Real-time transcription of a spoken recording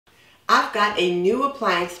I've got a new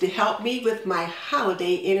appliance to help me with my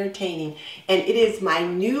holiday entertaining, and it is my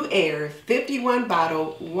NewAir 51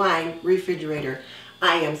 bottle wine refrigerator.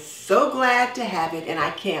 I am so glad to have it, and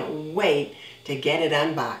I can't wait to get it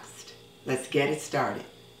unboxed. Let's get it started.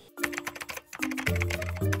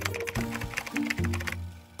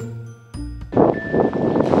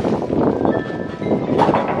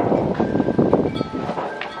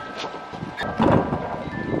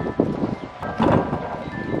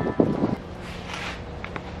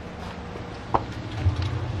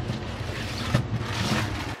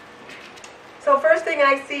 So first thing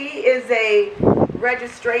I see is a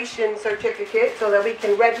registration certificate so that we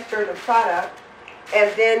can register the product,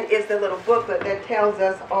 and then is the little booklet that tells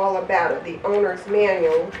us all about it, the owner's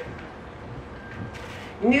manual.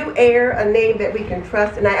 NewAir, a name that we can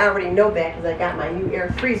trust, and I already know that because I got my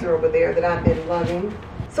NewAir freezer over there that I've been loving.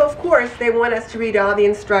 So of course they want us to read all the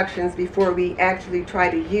instructions before we actually try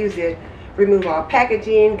to use it, remove all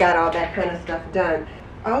packaging, got all that kind of stuff done.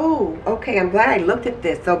 Oh, okay, I'm glad I looked at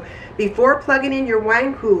this. So before plugging in your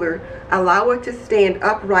wine cooler, allow it to stand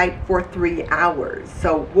upright for 3 hours.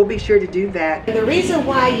 So we'll be sure to do that. And the reason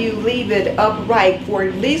why you leave it upright for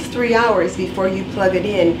at least 3 hours before you plug it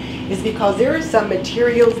in is because there are some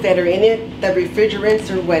materials that are in it, the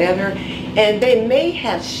refrigerants or whatever, and they may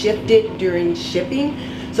have shifted during shipping.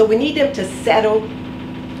 So we need them to settle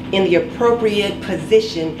in the appropriate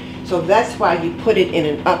position. So that's why you put it in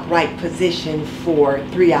an upright position for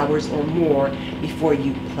 3 hours or more before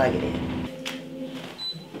you plug it in.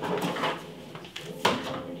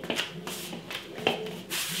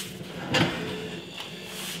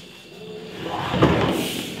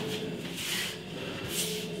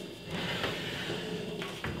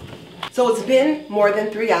 So it's been more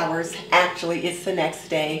than 3 hours. Actually, it's the next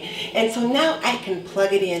day. And so now I can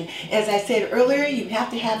plug it in. As I said earlier, you have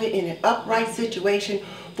to have it in an upright situation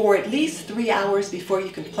for at least 3 hours before you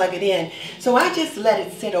can plug it in. So I just let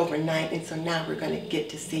it sit overnight, and so now we're going to get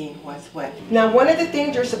to seeing what's what. Now, one of the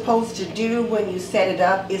things you're supposed to do when you set it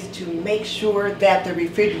up is to make sure that the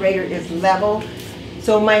refrigerator is level.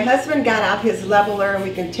 So my husband got out his leveler, and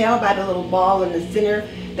we can tell by the little ball in the center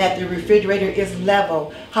that the refrigerator is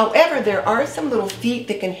level. However, there are some little feet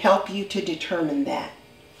that can help you to determine that.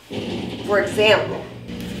 For example,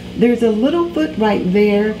 there's a little foot right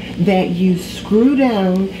there that you screw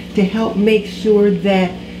down to help make sure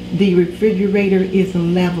that the refrigerator is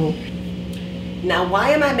level. Now, why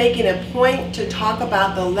am I making a point to talk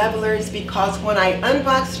about the levelers? Because when I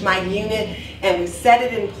unboxed my unit and we set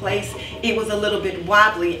it in place, it was a little bit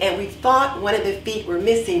wobbly, and we thought one of the feet were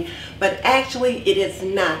missing, but actually it is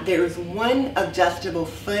not. There is one adjustable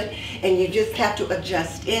foot, and you just have to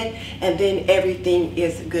adjust it, and then everything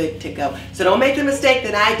is good to go. So don't make the mistake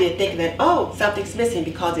that I did, thinking that, oh, something's missing,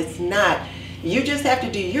 because it's not. You just have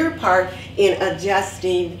to do your part in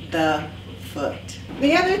adjusting the foot.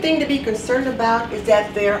 The other thing to be concerned about is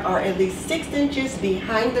that there are at least 6 inches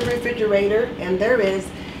behind the refrigerator, and there is,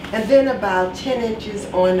 and then about 10 inches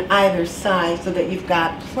on either side, so that you've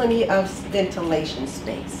got plenty of ventilation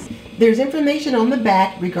space. There's information on the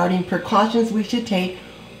back regarding precautions we should take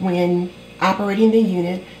when operating the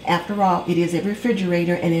unit. After all, it is a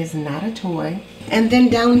refrigerator and it is not a toy. And then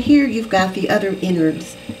down here you've got the other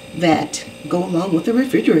innards that go along with the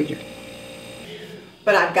refrigerator.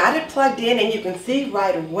 But I've got it plugged in, and you can see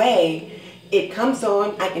right away it comes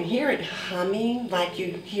on. I can hear it humming like you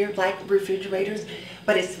hear like refrigerators,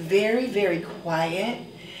 but it's very, very quiet.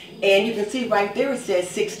 And you can see right there it says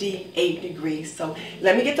 68 degrees. So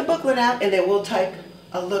let me get the booklet out, and then we'll take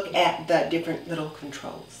a look at the different little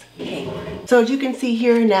controls. Okay. So as you can see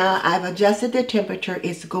here now, I've adjusted the temperature.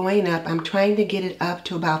 It's going up. I'm trying to get it up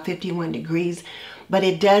to about 51 degrees, but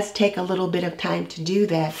it does take a little bit of time to do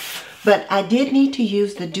that. But I did need to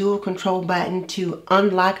use the dual control button to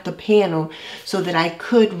unlock the panel so that I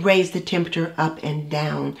could raise the temperature up and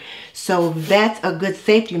down. So that's a good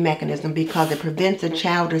safety mechanism, because it prevents a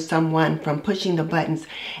child or someone from pushing the buttons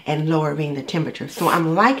and lowering the temperature. So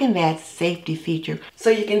I'm liking that safety feature. So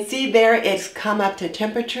you can see there it's come up to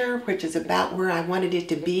temperature, which is about where I wanted it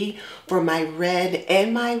to be for my red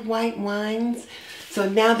and my white wines. So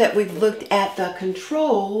now that we've looked at the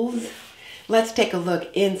controls, let's take a look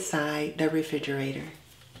inside the refrigerator.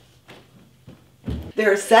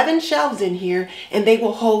 There are 7 shelves in here, and they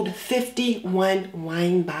will hold 51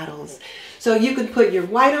 wine bottles. So you can put your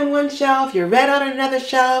white on one shelf, your red on another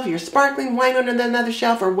shelf, your sparkling wine on another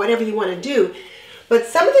shelf, or whatever you want to do. But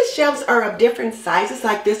some of the shelves are of different sizes,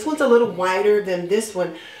 like this one's a little wider than this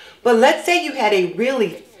one. But let's say you had a really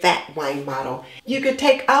fat wine bottle. You could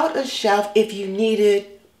take out a shelf if you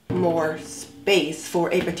needed more space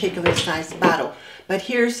for a particular size bottle. But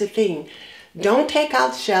here's the thing. Don't take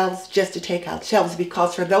out shelves just to take out shelves,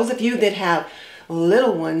 because for those of you that have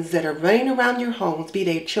little ones that are running around your homes, be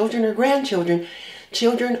they children or grandchildren,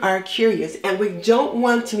 children are curious, and we don't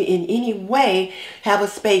want to in any way have a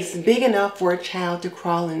space big enough for a child to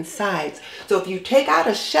crawl inside. So if you take out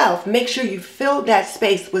a shelf, make sure you fill that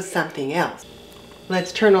space with something else.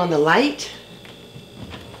 Let's turn on the light.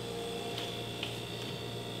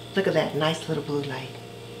 Look at that nice little blue light.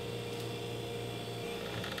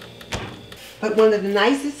 But one of the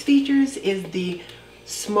nicest features is the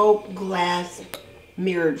smoke glass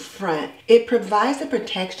mirrored front. It provides a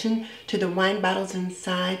protection to the wine bottles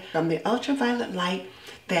inside from the ultraviolet light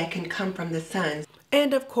that can come from the sun.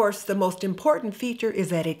 And of course, the most important feature is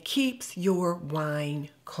that it keeps your wine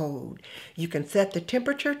cold. You can set the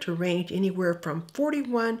temperature to range anywhere from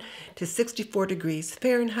 41 to 64 degrees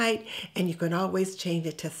Fahrenheit, and you can always change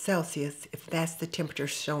it to Celsius if that's the temperature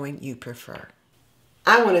showing you prefer.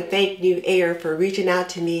 I want to thank NewAir for reaching out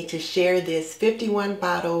to me to share this 51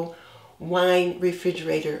 bottle wine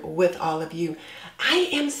refrigerator with all of you. I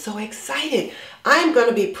am so excited. I'm going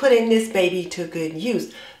to be putting this baby to good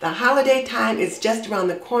use. The holiday time is just around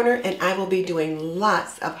the corner, and I will be doing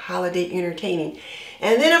lots of holiday entertaining.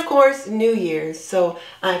 And then of course New Year's. So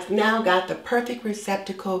I've now got the perfect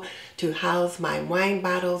receptacle to house my wine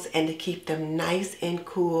bottles and to keep them nice and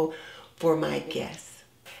cool for my guests.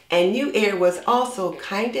 And NewAir was also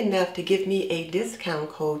kind enough to give me a discount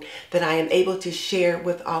code that I am able to share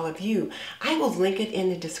with all of you. I will link it in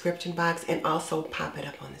the description box and also pop it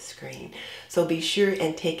up on the screen. So be sure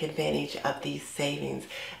and take advantage of these savings.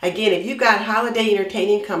 Again, if you've got holiday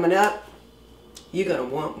entertaining coming up, you're going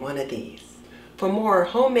to want one of these. For more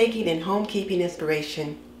homemaking and homekeeping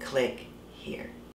inspiration, click here.